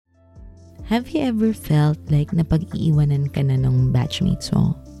Have you ever felt like napag-iiwanan ka na ng batchmates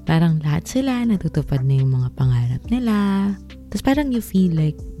mo? Parang lahat sila natutupad na yung mga pangarap nila. Tapos parang you feel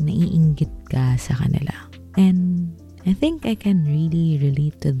like naiinggit ka sa kanila. And I think I can really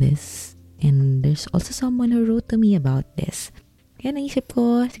relate to this. And there's also someone who wrote to me about this. Kaya naisip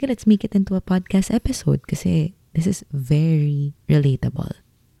ko, sige, let's make it into a podcast episode kasi this is very relatable.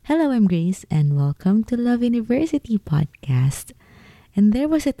 Hello, I'm Grace and welcome to Love University Podcast. And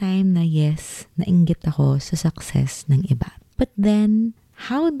there was a time na yes, nainggit ako sa success ng iba. But then,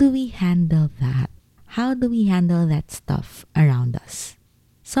 how do we handle that? How do we handle that stuff around us?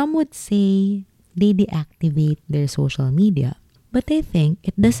 Some would say they deactivate their social media. But I think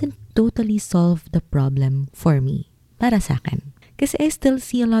it doesn't totally solve the problem for me. Para sa akin. Kasi I still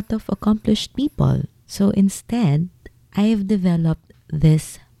see a lot of accomplished people. So instead, I've developed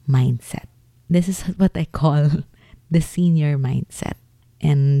this mindset. This is what I call the senior mindset.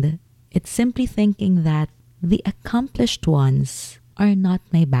 And it's simply thinking that the accomplished ones are not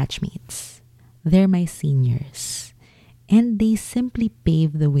my batchmates. They're my seniors. And they simply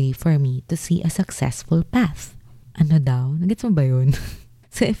pave the way for me to see a successful path. Ano daw? Nagets mo ba yun?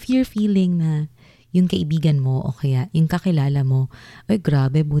 So if you're feeling na yung kaibigan mo o kaya yung kakilala mo, ay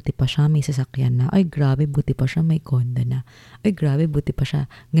grabe, buti pa siya may sasakyan na. Ay grabe, buti pa siya may condo na. Ay grabe, buti pa siya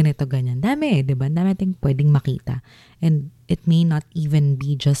ganito, ganyan. Dami, di ba? Dami nating pwedeng makita. And it may not even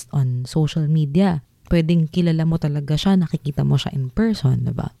be just on social media. Pwedeng kilala mo talaga siya, nakikita mo siya in person,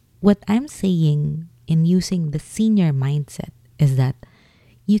 di ba? What I'm saying in using the senior mindset is that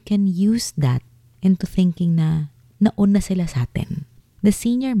you can use that into thinking na nauna sila sa atin. The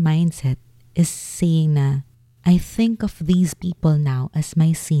senior mindset is saying na I think of these people now as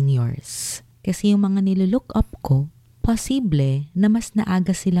my seniors. Kasi yung mga nilulook up ko, posible na mas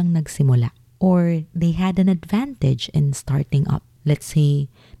naaga silang nagsimula or they had an advantage in starting up. Let's say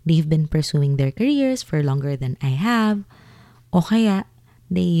they've been pursuing their careers for longer than I have o kaya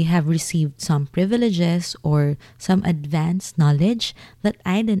they have received some privileges or some advanced knowledge that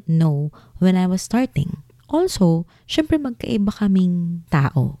I didn't know when I was starting. Also, syempre magkaiba kaming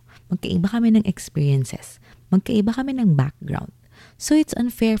tao. Magkaiba kami ng experiences. Magkaiba kami ng background. So it's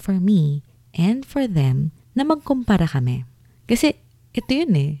unfair for me and for them na magkumpara kami. Kasi ito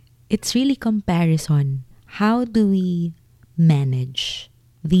yun eh. It's really comparison. How do we manage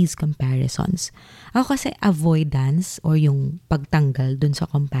these comparisons? Ako kasi avoidance or yung pagtanggal dun sa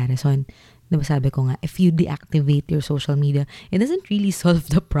comparison. Diba sabi ko nga, if you deactivate your social media, it doesn't really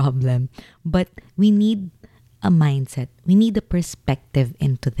solve the problem. But we need a mindset. We need a perspective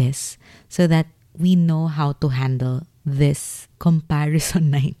into this so that we know how to handle this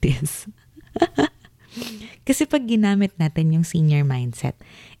comparison-itis. Kasi pag ginamit natin yung senior mindset,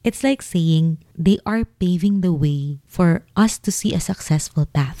 it's like saying they are paving the way for us to see a successful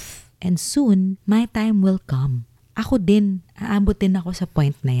path. And soon, my time will come. Ako din, aabot din ako sa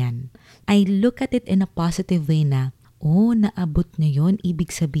point na yan. I look at it in a positive way na, oh, naabot niya yun, ibig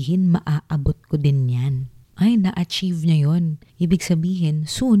sabihin maaabot ko din yan. Ay, na-achieve niya yun. Ibig sabihin,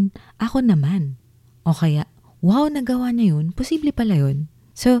 soon, ako naman. O kaya, wow, nagawa niya yun. Posible pala yun.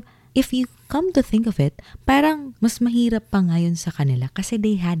 So, if you come to think of it, parang mas mahirap pa ngayon sa kanila kasi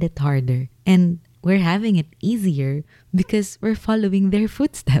they had it harder. And we're having it easier because we're following their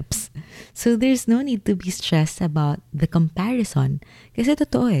footsteps. So, there's no need to be stressed about the comparison. Kasi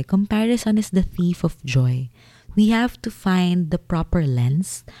totoo eh, comparison is the thief of joy. We have to find the proper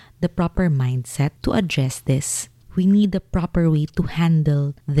lens, the proper mindset to address this. We need the proper way to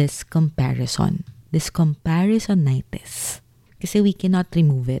handle this comparison. This comparison-itis. Kasi we cannot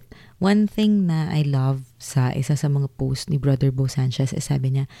remove it. One thing na I love sa isa sa mga post ni Brother Bo Sanchez is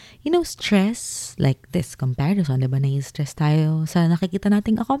sabi niya, stress like this comparison, diba nai-stress tayo sa nakikita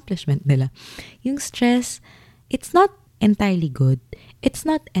nating accomplishment nila. Yung stress, it's not entirely good. It's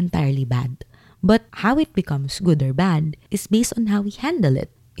not entirely bad. But how it becomes good or bad is based on how we handle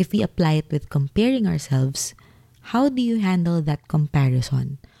it. If we apply it with comparing ourselves, how do you handle that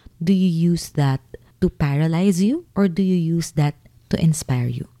comparison? Do you use that to paralyze you or do you use that to inspire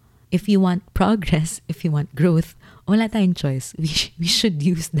you? If you want progress, if you want growth, wala tayong choice. We should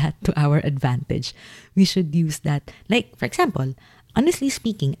use that to our advantage. We should use that. Like, for example, honestly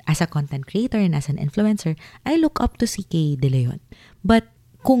speaking, as a content creator and as an influencer, I look up to CK De Leon. But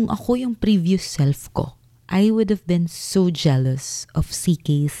kung ako yung previous self ko, I would have been so jealous of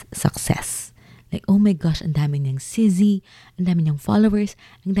CK's success. Like, oh my gosh, ang dami niyang sizzy, ang dami niyang followers,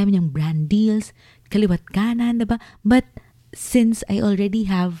 ang dami niyang brand deals, kaliwat kanan, diba? But since I already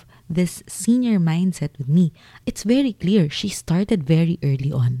have this senior mindset with me, it's very clear she started very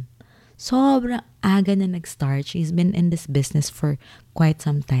early on. sobrang aga na nag-start. She's been in this business for quite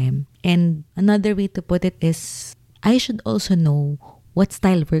some time. And another way to put it is, I should also know what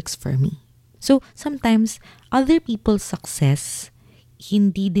style works for me. So, sometimes, other people's success,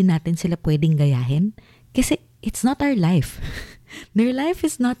 hindi din natin sila pwedeng gayahin kasi it's not our life. Their life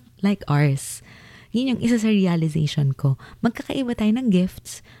is not like ours. Yun yung isa sa realization ko. Magkakaiba tayo ng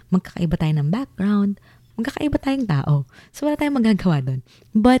gifts, magkakaiba tayo ng background, magkakaiba tayong tao. So, wala tayong magagawa doon.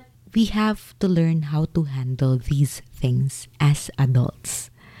 But, we have to learn how to handle these things as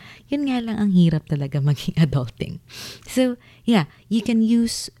adults. Yun nga lang ang hirap talaga maging adulting. So, yeah, you can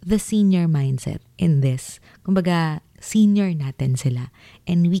use the senior mindset in this. Kumbaga, senior natin sila.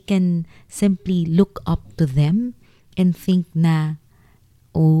 And we can simply look up to them and think na,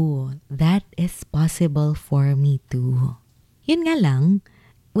 oh, that is possible for me too. Yun nga lang,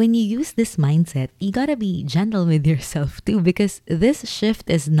 when you use this mindset, you gotta be gentle with yourself too because this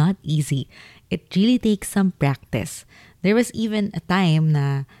shift is not easy. It really takes some practice. There was even a time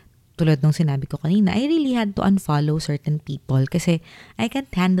na tulad nung sinabi ko kanina, I really had to unfollow certain people kasi I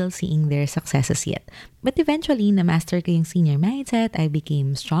can't handle seeing their successes yet. But eventually, na-master ko yung senior mindset. I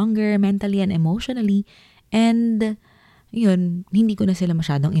became stronger mentally and emotionally. And yun, hindi ko na sila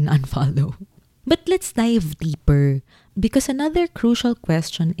masyadong in-unfollow. But let's dive deeper because another crucial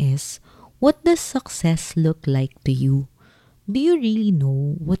question is, what does success look like to you? Do you really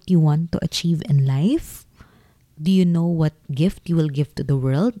know what you want to achieve in life? Do you know what gift you will give to the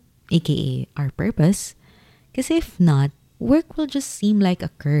world? AKA our purpose. Kasi if not, work will just seem like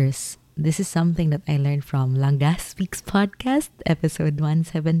a curse. This is something that I learned from Langga Speaks Podcast, episode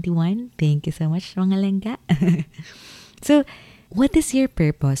 171. Thank you so much, mga Langga. So, what is your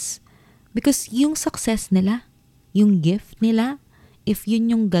purpose? Because yung success nila, yung gift nila, if yun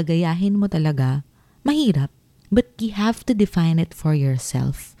yung gagayahin mo talaga, mahirap. But you have to define it for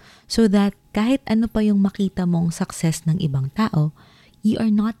yourself so that kahit ano pa yung makita mong success ng ibang tao, you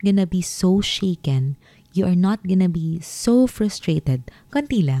are not gonna be so shaken. You are not gonna be so frustrated.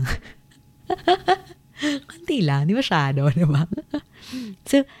 Konti lang. Konti lang. Di masyado, di ba?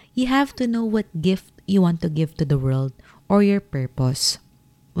 So, you have to know what gift you want to give to the world or your purpose.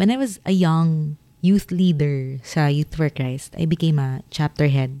 When I was a young youth leader sa Youth for Christ, I became a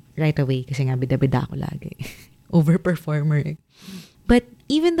chapter head right away kasi nga bida-bida ako lagi. Overperformer. But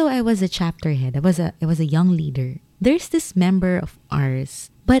even though I was a chapter head, I was a young leader, there's this member of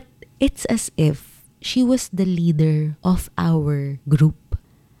ours, but it's as if she was the leader of our group.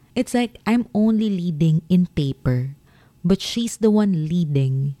 It's like I'm only leading in paper, but she's the one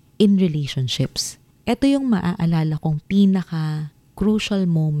leading in relationships. Ito yung maaalala kong pinaka-crucial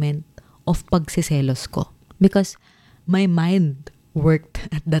moment of pagsiselos ko. Because my mind worked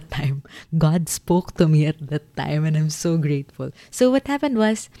at that time. God spoke to me at that time and I'm so grateful. So what happened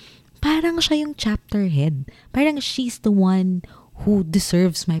was, parang siya yung chapter head. Parang she's the one who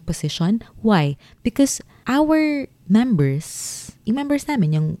deserves my position. Why? Because our members, yung members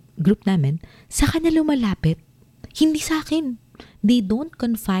namin, yung group namin, sa kanya lumalapit. Hindi sa akin. They don't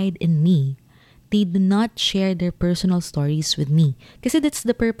confide in me. They do not share their personal stories with me. Kasi that's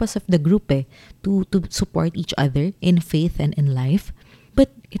the purpose of the group to support each other in faith and in life.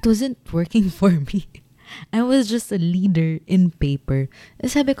 But it wasn't working for me. I was just a leader in paper.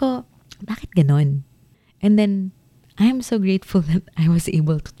 Sabi ko, bakit ganon? And then, I'm so grateful that I was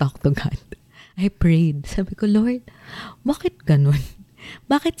able to talk to God. I prayed. Sabi ko, Lord, bakit ganon?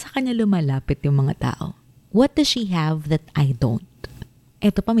 Bakit sa kanya lumalapit yung mga tao? What does she have that I don't?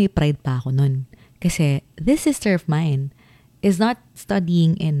 Eto pa, may pride pa ako nun. Kasi this sister of mine is not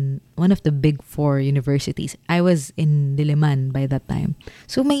studying in one of the big 4 universities. I was in Diliman by that time.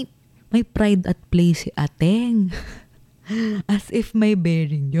 So may pride at play si Ateng. As if may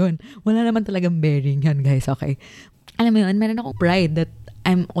bearing yun. Wala naman talagang bearing yan, guys, okay? Alam mo yun, meron akong pride that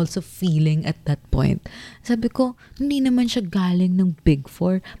I'm also feeling at that point. Sabi ko, hindi naman siya galing ng Big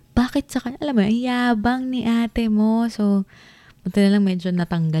 4. Bakit sa kanya? Alam mo, yabang ni ate mo. So, buti na lang medyo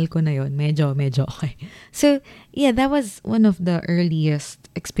natanggal ko na yun. Medyo okay. So, yeah, that was one of the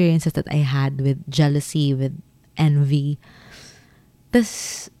earliest experiences that I had with jealousy, with envy.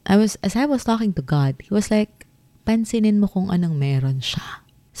 As I was talking to God, He was like, pansinin mo kung anong meron siya.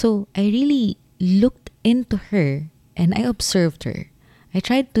 So, I really looked into her and I observed her. I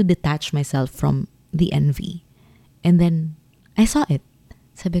tried to detach myself from the envy. And then, I saw it.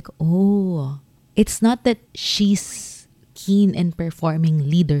 Sabi ko, oh, it's not that she's keen in performing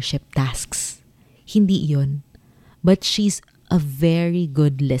leadership tasks. Hindi yun. But she's a very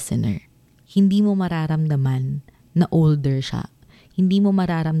good listener. Hindi mo mararamdaman na older siya. Hindi mo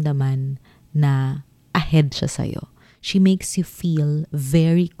mararamdaman na ahead siya sa'yo. She makes you feel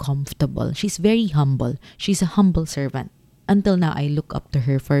very comfortable. She's very humble. She's a humble servant. Until now, I look up to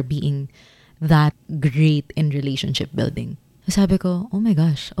her for being that great in relationship building. Sabi ko, oh my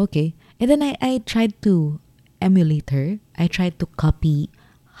gosh, okay. And then I tried to emulate her. I tried to copy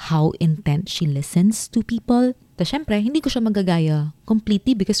how intense she listens to people. Tapos syempre, hindi ko siya magagaya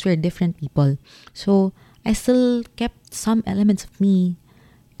completely because we're different people. So, I still kept some elements of me.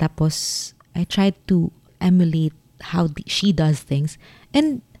 Tapos, I tried to emulate how she does things.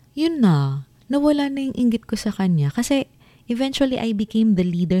 And yun nawala na yung inggit ko sa kanya. Kasi eventually, I became the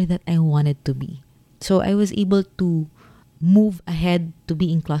leader that I wanted to be. So, I was able to move ahead to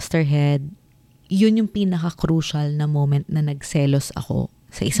being cluster head. Yun yung pinaka-crucial na moment na nagselos ako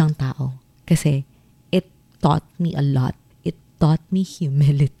sa isang tao. Kasi it taught me a lot. It taught me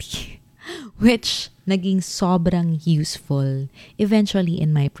humility. Which naging sobrang useful eventually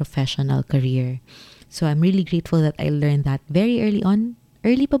in my professional career. So I'm really grateful that I learned that very early on.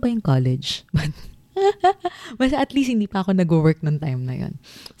 Early pa ba yung college? But at least hindi pa ako nag-work nung time na yun.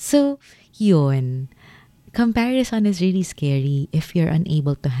 So, yun. Comparison is really scary if you're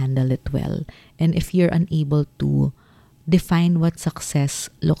unable to handle it well. And if you're unable to define what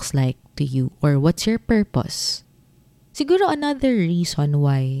success looks like to you or what's your purpose. Siguro another reason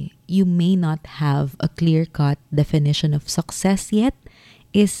why you may not have a clear-cut definition of success yet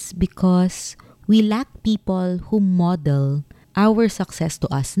is because we lack people who model our success to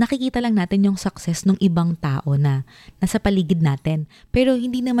us. Nakikita lang natin yung success ng ibang tao na nasa paligid natin. Pero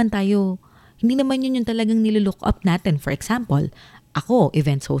hindi naman yun yung talagang nililook up natin. For example, ako,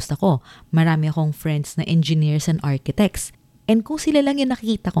 events host ako. Marami akong friends na engineers and architects. And kung sila lang yung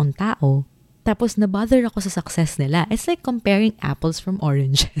nakikita kong tao, tapos na-bother ako sa success nila, it's like comparing apples from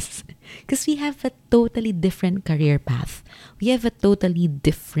oranges. Because we have a totally different career path. We have a totally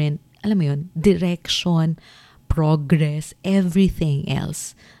different, direction, progress, everything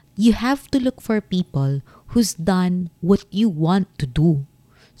else. You have to look for people who's done what you want to do.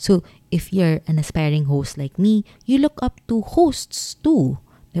 So, if you're an aspiring host like me, you look up to hosts too,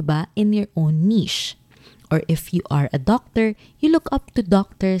 diba? In your own niche. Or if you are a doctor, you look up to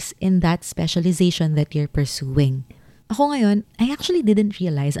doctors in that specialization that you're pursuing. Ako ngayon, I actually didn't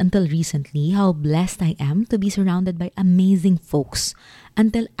realize until recently how blessed I am to be surrounded by amazing folks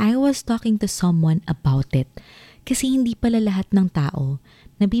until I was talking to someone about it. Kasi hindi pala lahat ng tao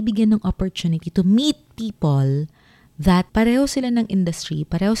nabibigyan ng opportunity to meet people that pareho sila ng industry,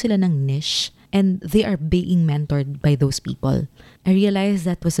 pareho sila ng niche, and they are being mentored by those people. I realized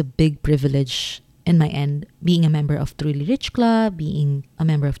that was a big privilege in my end, being a member of Truly Rich Club, being a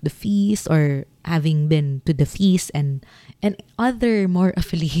member of the Feast, or having been to the Feast and other more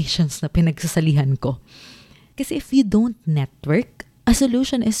affiliations na pinagsasalihan ko. Kasi if you don't network, a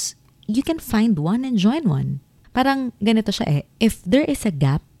solution is you can find one and join one. Parang ganito siya if there is a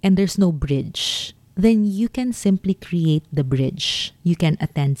gap and there's no bridge, then you can simply create the bridge. You can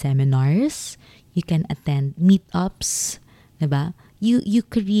attend seminars, you can attend meetups, diba? You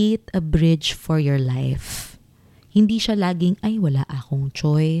create a bridge for your life. Hindi siya laging, ay wala akong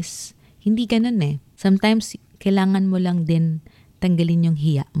choice. Hindi ganun Sometimes, kailangan mo lang din tanggalin yung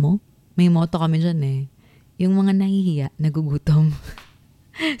hiya mo. May motto kami dyan Yung mga nahihiya, nagugutom.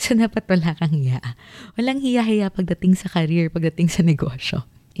 So, dapat wala kang hiya. Walang hiya-hiya pagdating sa career, pagdating sa negosyo.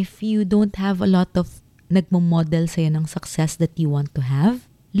 If you don't have a lot of nagmo-model sa'yo ng success that you want to have,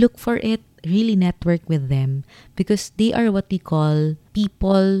 look for it. Really network with them because they are what we call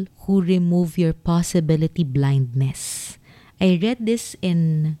people who remove your possibility blindness. I read this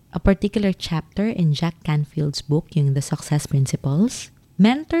in a particular chapter in Jack Canfield's book, yung The Success Principles.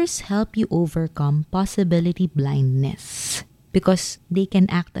 Mentors help you overcome possibility blindness because they can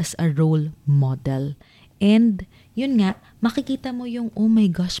act as a role model. And yun nga, makikita mo yung, oh my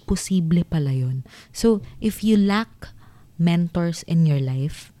gosh, posible pala yun. So, if you lack mentors in your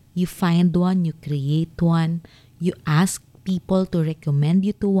life, you find one, you create one, you ask people to recommend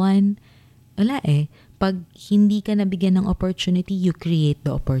you to one. Wala Pag hindi ka nabigyan ng opportunity, you create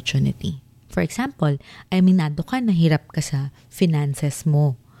the opportunity. For example, aminado ka, nahirap ka sa finances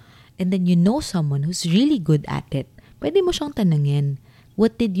mo. And then you know someone who's really good at it. Pwede mo siyang tanungin,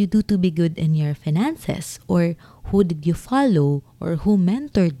 what did you do to be good in your finances? Or who did you follow? Or who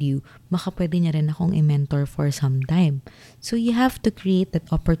mentored you? Baka pwede niya rin akong i-mentor for some time. So you have to create that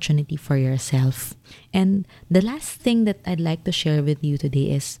opportunity for yourself. And the last thing that I'd like to share with you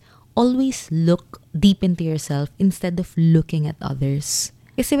today is always look deep into yourself instead of looking at others.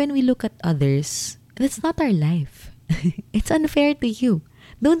 Kasi when we look at others, that's not our life. It's unfair to you.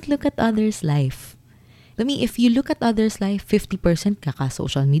 Don't look at others' life. To me, if you look at others' life, 50%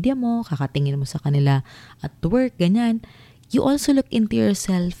 kaka-social media mo, kakatingin mo sa kanila at work, ganyan. You also look into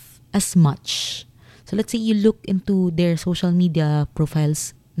yourself as much. So let's say you look into their social media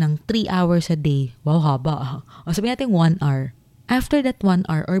profiles ng 3 hours a day. Wow, haba. O sabihin natin 1 hour. After that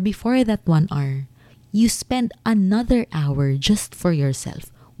 1 hour or before that 1 hour, you spend another hour just for yourself.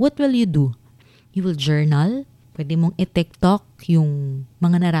 What will you do? You will journal. Pwede mong i-TikTok yung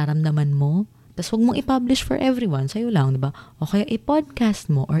mga nararamdaman mo. Tapos huwag mong i-publish for everyone. Sa'yo lang, diba? O kaya i-podcast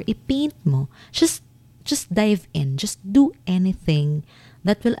mo or i-paint mo. Just dive in. Just do anything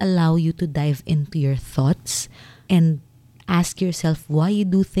that will allow you to dive into your thoughts and ask yourself why you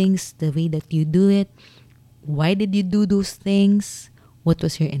do things the way that you do it. Why did you do those things? What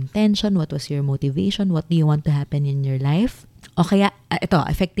was your intention? What was your motivation? What do you want to happen in your life? O kaya, ito,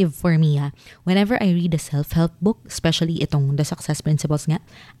 effective for me whenever I read a self-help book, especially itong The Success Principles nga,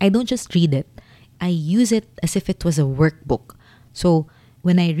 I don't just read it. I use it as if it was a workbook. So,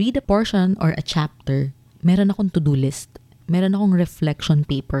 when I read a portion or a chapter, meron akong to-do list. Meron akong reflection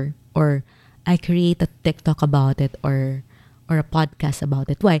paper. Or I create a TikTok about it or a podcast about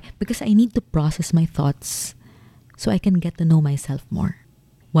it. Why? Because I need to process my thoughts so I can get to know myself more.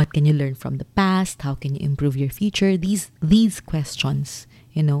 What can you learn from the past? How can you improve your future? These questions,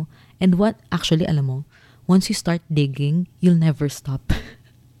 And what, actually, alam mo, once you start digging, you'll never stop.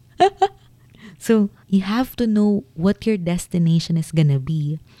 So, you have to know what your destination is gonna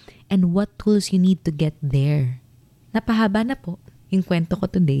be and what tools you need to get there. Napahaba na po yung kwento ko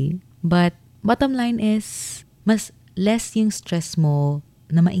today. But, bottom line is, mas less yung stress mo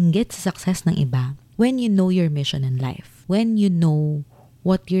na mainggit sa success ng iba when you know your mission in life. When you know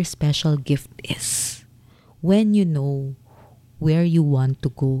what your special gift is. When you know where you want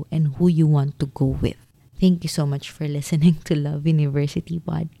to go and who you want to go with. Thank you so much for listening to Love University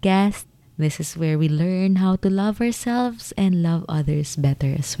Podcast. This is where we learn how to love ourselves and love others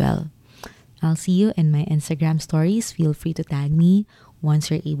better as well. I'll see you in my Instagram stories. Feel free to tag me once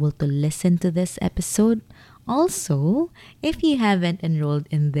you're able to listen to this episode. Also, if you haven't enrolled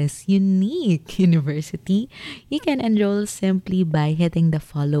in this unique university, you can enroll simply by hitting the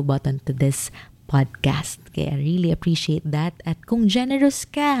follow button to this podcast. Kaya I really appreciate that. At kung generous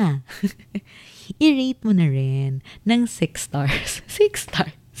ka, i-rate mo na rin ng 6 stars. 6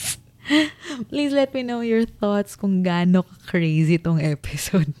 stars. Please let me know your thoughts kung gaano ka-crazy tong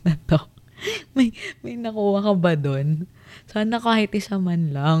episode na to. May nakuha ka ba dun? Sana kahit isa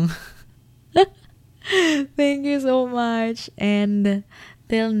man lang. Thank you so much. And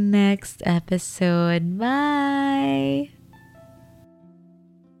till next episode. Bye!